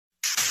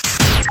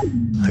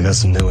I got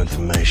some new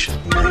information.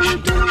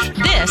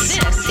 This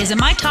is a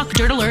My Talk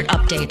Dirt Alert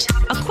update.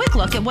 A quick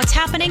look at what's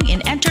happening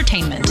in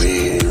entertainment.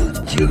 Real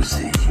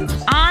juicy.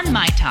 On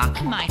My Talk.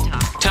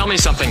 Tell me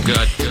something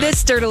good.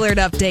 This Dirt Alert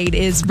update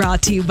is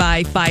brought to you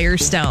by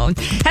Firestone.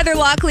 Heather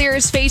Locklear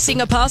is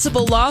facing a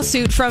possible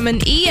lawsuit from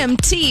an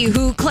EMT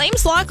who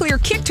claims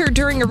Locklear kicked her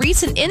during a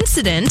recent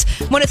incident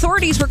when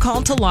authorities were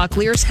called to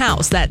Locklear's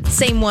house, that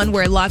same one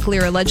where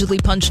Locklear allegedly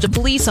punched a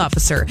police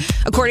officer.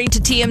 According to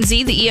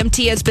TMZ, the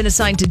EMT has been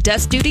assigned to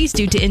desk duties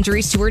due to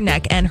injuries to her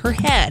neck and her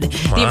head.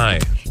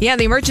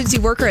 The emergency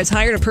worker has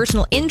hired a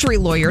personal injury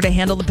lawyer to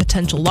handle the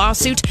potential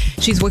lawsuit.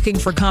 She's looking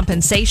for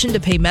compensation to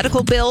pay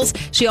medical bills.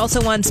 She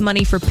also wants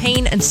money for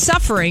pain and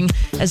suffering,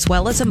 as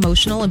well as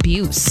emotional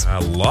abuse. A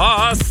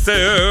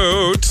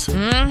lawsuit.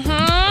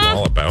 I'm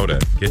all about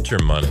it. Get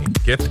your money.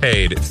 Get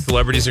paid. If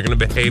celebrities are going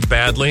to behave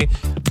badly,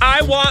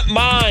 I want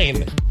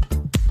mine.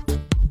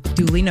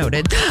 Duly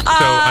noted. So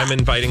I'm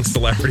inviting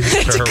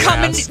celebrities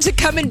to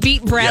come and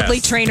beat Bradley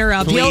Traynor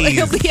up.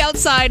 He'll be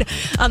outside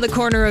on the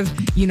corner of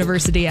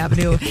University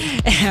Avenue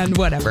and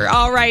whatever.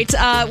 All right.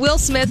 Will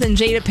Smith and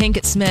Jada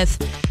Pinkett Smith,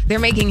 they're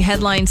making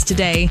headlines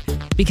today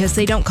because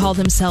they don't call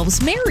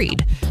themselves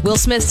married. Will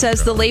Smith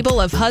says the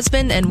label of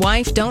husband and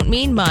wife don't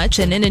mean much,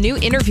 and in a new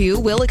interview,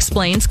 Will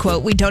explains,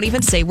 quote, "We don't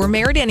even say we're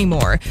married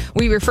anymore.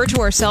 We refer to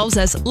ourselves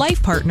as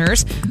life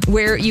partners,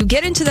 where you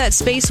get into that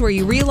space where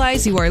you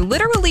realize you are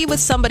literally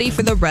with somebody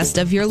for the rest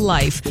of your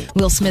life."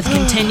 Will Smith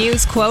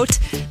continues, quote,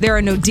 "There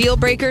are no deal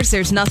breakers.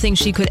 There's nothing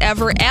she could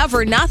ever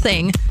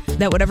nothing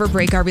that would ever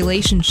break our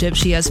relationship.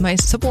 She has my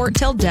support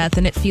till death,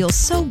 and it feels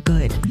so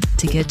good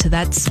to get to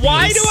that space."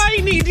 Why do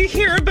I need to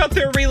hear about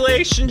their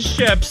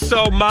relationship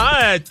so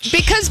much?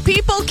 Because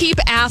people keep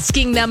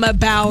asking them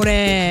about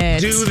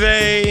it. Do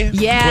they?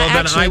 Yeah, well, then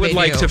actually I would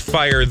like do. to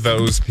fire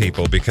those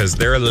people because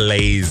they're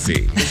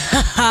lazy.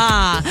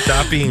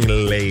 Stop being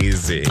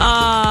lazy.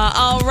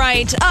 All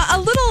right. A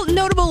little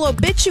notable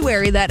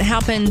obituary that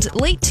happened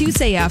late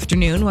Tuesday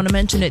afternoon. Want to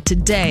mention it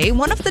today.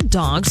 One of the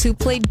dogs who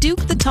played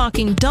Duke the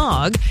Talking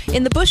Dog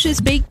in the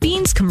Bush's Baked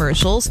Beans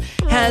commercials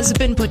has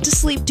been put to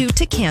sleep due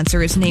to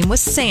cancer. His name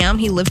was Sam.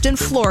 He lived in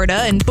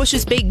Florida, and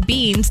Bush's Baked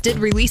Beans did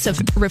release an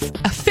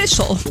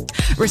official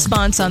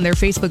response on their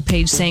Facebook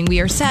page saying, "We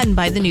are saddened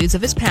by the news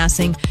of his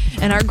passing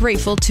and are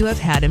grateful to have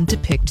had him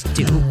depict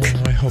Duke."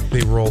 Oh, I hope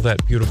they roll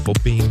that beautiful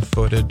bean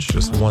footage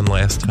just one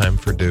last time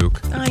for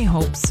Duke. I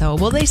hope so.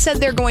 Well, they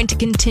said they're going to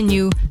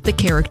continue the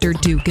character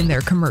Duke in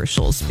their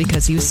commercials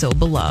because he was so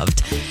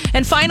beloved.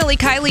 And finally,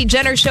 Kylie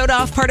Jenner showed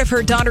off part of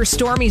her daughter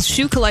Stormi's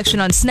shoe collection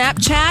on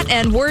Snapchat,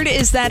 and word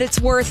is that it's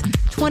worth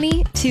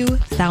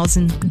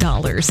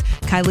 $22,000.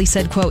 Kylie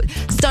said, quote,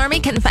 "Stormy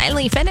can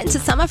finally fit into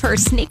some of her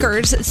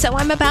sneakers, so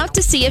I'm about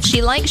to see if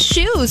she likes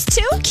shoes.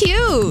 Too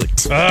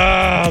cute."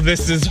 Oh,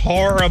 this is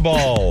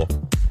horrible.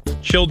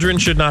 Children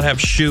should not have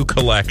shoe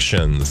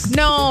collections.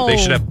 No. They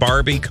should have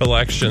Barbie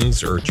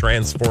collections or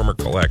Transformer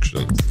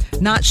collections.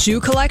 Not shoe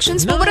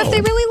collections? No. But what if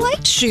they really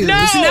liked shoes? No.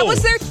 And that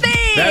was their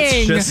thing.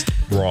 That's just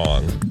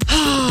wrong.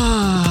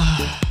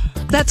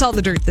 That's all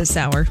the dirt this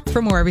hour.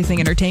 For more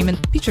everything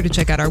entertainment, be sure to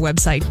check out our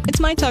website.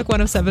 It's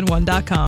mytalk1071.com.